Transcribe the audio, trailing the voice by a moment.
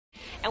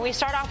And we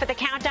start off with a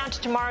countdown to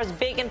tomorrow's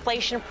big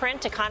inflation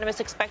print. Economists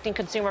expecting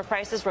consumer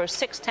prices rose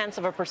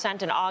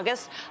 0.6% in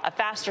August, a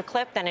faster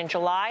clip than in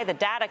July. The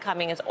data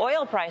coming as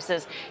oil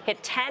prices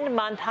hit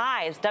 10-month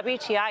highs.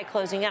 WTI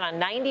closing in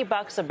on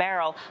 $90 a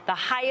barrel, the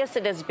highest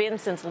it has been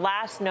since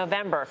last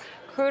November.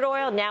 Crude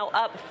oil now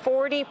up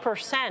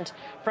 40%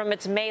 from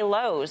its May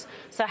lows.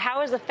 So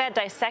how is the Fed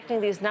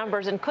dissecting these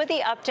numbers? And could the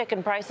uptick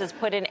in prices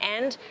put an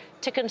end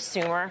to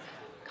consumer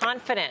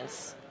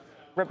confidence?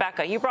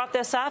 Rebecca, you brought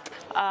this up.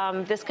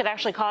 This could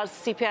actually cause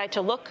CPI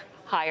to look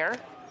higher.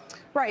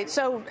 Right.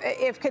 So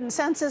if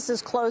consensus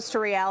is close to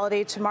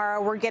reality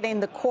tomorrow, we're getting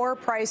the core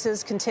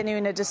prices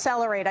continuing to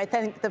decelerate. I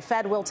think the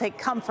Fed will take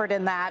comfort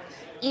in that,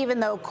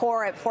 even though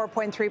core at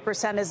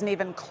 4.3% isn't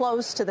even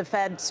close to the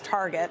Fed's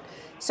target.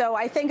 So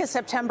I think a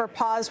September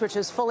pause, which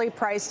is fully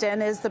priced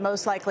in, is the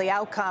most likely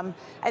outcome.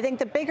 I think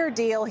the bigger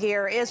deal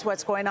here is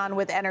what's going on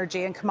with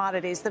energy and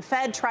commodities. The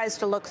Fed tries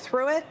to look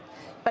through it,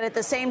 but at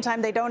the same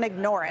time, they don't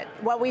ignore it.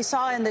 What we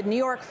saw in the New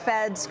York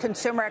Fed's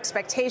Consumer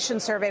Expectation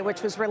Survey,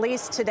 which was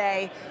released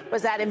today,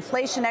 was that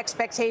inflation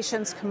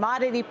expectations,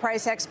 commodity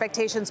price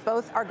expectations,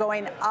 both are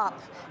going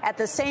up. At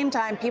the same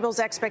time, people's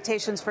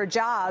expectations for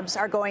jobs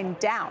are going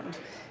down.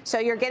 So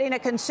you're getting a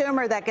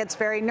consumer that gets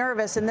very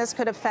nervous, and this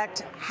could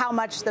affect how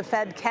much the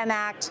Fed can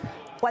act,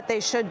 what they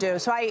should do.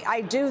 So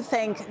I do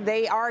think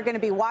they are going to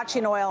be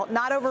watching oil,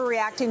 not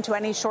overreacting to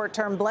any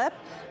short-term blip,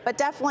 but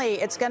definitely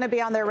it's going to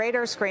be on their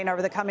radar screen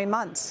over the coming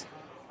months.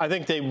 I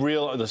think they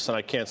realize, listen,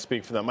 I can't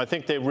speak for them. I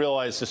think they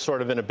realize they're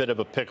sort of in a bit of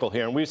a pickle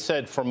here. And we've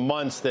said for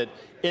months that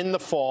in the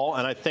fall,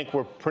 and I think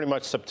we're pretty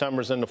much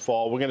September's in the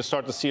fall, we're going to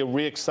start to see a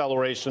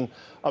reacceleration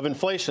of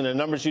inflation. And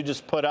numbers you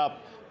just put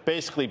up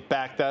basically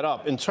back that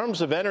up. In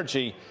terms of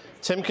energy,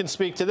 Tim can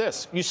speak to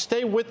this. You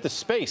stay with the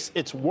space.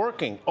 It's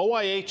working.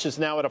 OIH is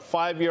now at a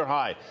 5-year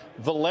high.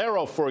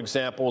 Valero, for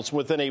example, is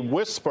within a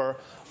whisper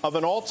of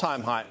an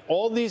all-time high.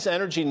 All these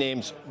energy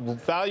names,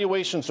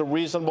 valuations are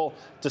reasonable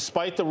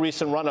despite the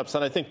recent run-ups.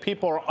 And I think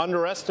people are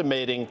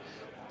underestimating,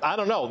 I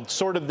don't know,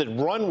 sort of the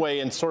runway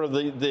and sort of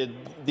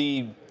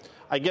the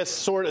I guess,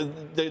 sort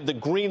of the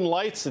green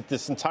lights that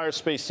this entire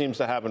space seems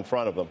to have in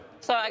front of them.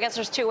 So I guess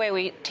there's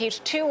we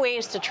teach two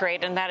ways to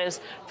trade, and that is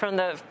from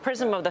the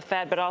prism of the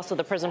Fed, but also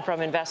the prism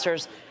from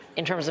investors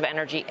in terms of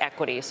energy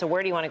equity. So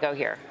where do you want to go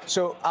here?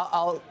 So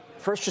I'll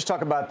first just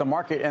talk about the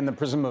market and the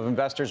prism of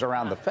investors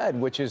around the Fed,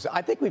 which is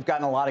I think we've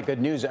gotten a lot of good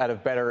news out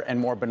of better and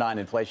more benign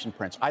inflation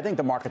prints. I think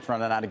the market's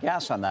running out of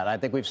gas on that. I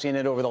think we've seen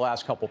it over the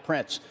last couple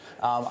prints.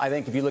 I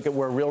think if you look at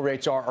where real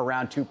rates are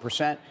around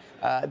 2%,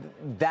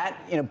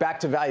 back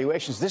to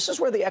valuations, this is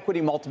where the equity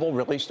multiple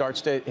really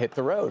starts to hit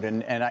the road.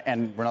 And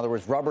in other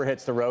words, rubber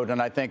hits the road.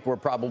 And I think we're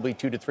probably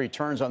 2 to 3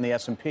 turns on the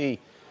S&P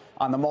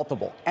on the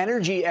multiple.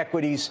 Energy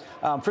equities,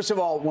 first of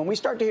all, when we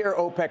start to hear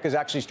OPEC is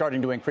actually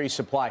starting to increase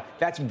supply,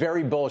 that's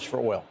very bullish for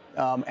oil.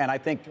 And I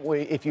think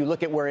if you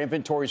look at where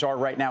inventories are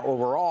right now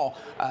overall,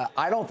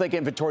 I don't think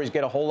inventories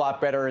get a whole lot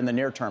better in the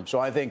near term. So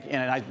I think,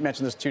 and I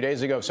mentioned this 2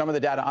 days ago, some of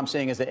the data I'm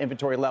seeing is that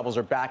inventory levels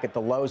are back at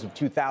the lows of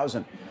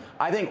 2000.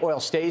 I think oil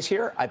stays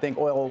here. I think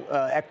oil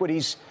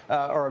equities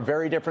are a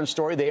very different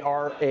story. They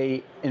are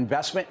a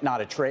investment,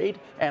 not a trade.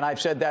 And I've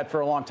said that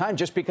for a long time,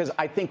 just because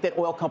I think that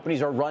oil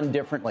companies are run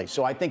differently.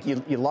 So I think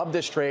you love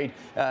this trade.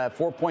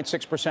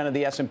 4.6% of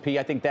the S&P.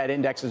 I think that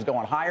index is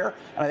going higher.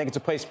 And I think it's a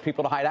place for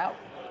people to hide out.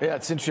 Yeah,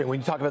 it's interesting.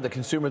 When you talk about the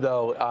consumer,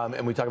 though,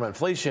 and we talk about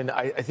inflation,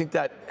 I think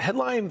that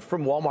headline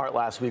from Walmart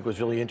last week was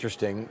really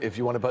interesting. If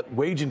you want to, but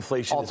wage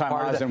inflation is part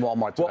highs of that. in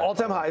Walmart today. Well,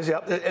 all-time highs,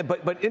 yeah.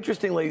 But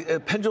interestingly,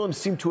 pendulums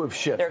seem to have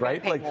shifted,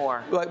 right? They're going to pay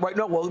more. Right?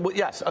 No. Well,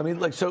 yes. I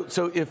mean,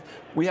 so if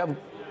we have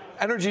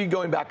energy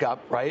going back up,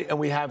 right, and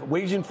we have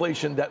wage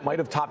inflation that might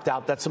have topped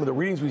out. That's some of the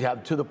readings we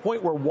have, to the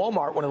point where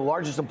Walmart, one of the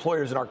largest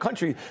employers in our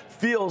country,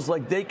 feels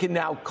like they can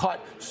now cut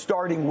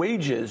starting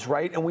wages,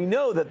 right? And we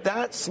know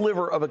that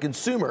sliver of a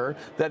consumer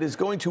that is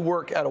going to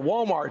work at a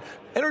Walmart,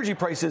 energy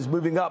prices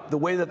moving up the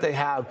way that they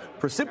have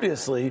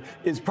precipitously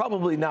is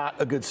probably not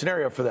a good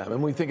scenario for them.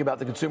 And we think about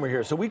the consumer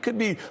here. So we could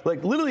be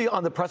like literally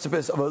on the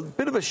precipice of a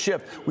bit of a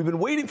shift. We've been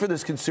waiting for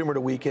this consumer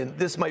to weaken.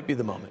 This might be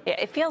the moment. Yeah,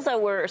 it feels though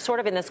we're sort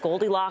of in this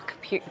Goldilocks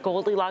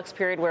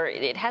period where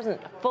it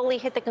hasn't fully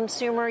hit the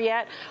consumer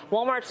yet.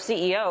 Walmart's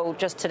CEO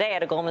just today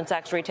at a Goldman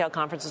Sachs retail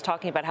conference is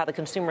talking about how the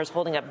consumer is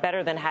holding up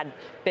better than had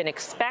been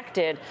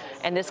expected.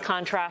 And this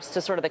contrasts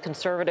to sort of the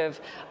conservative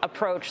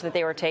approach that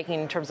they were taking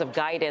in terms of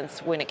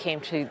guidance when it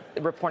came to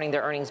reporting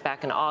their earnings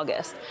back in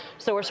August.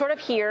 So we're sort of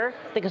here.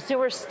 The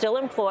consumer is still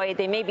employed.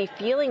 They may be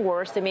feeling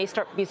worse. They may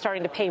be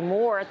starting to pay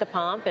more at the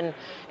pump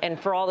and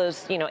for all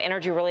those,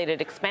 energy related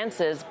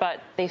expenses,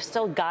 but they've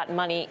still got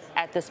money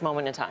at this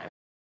moment in time.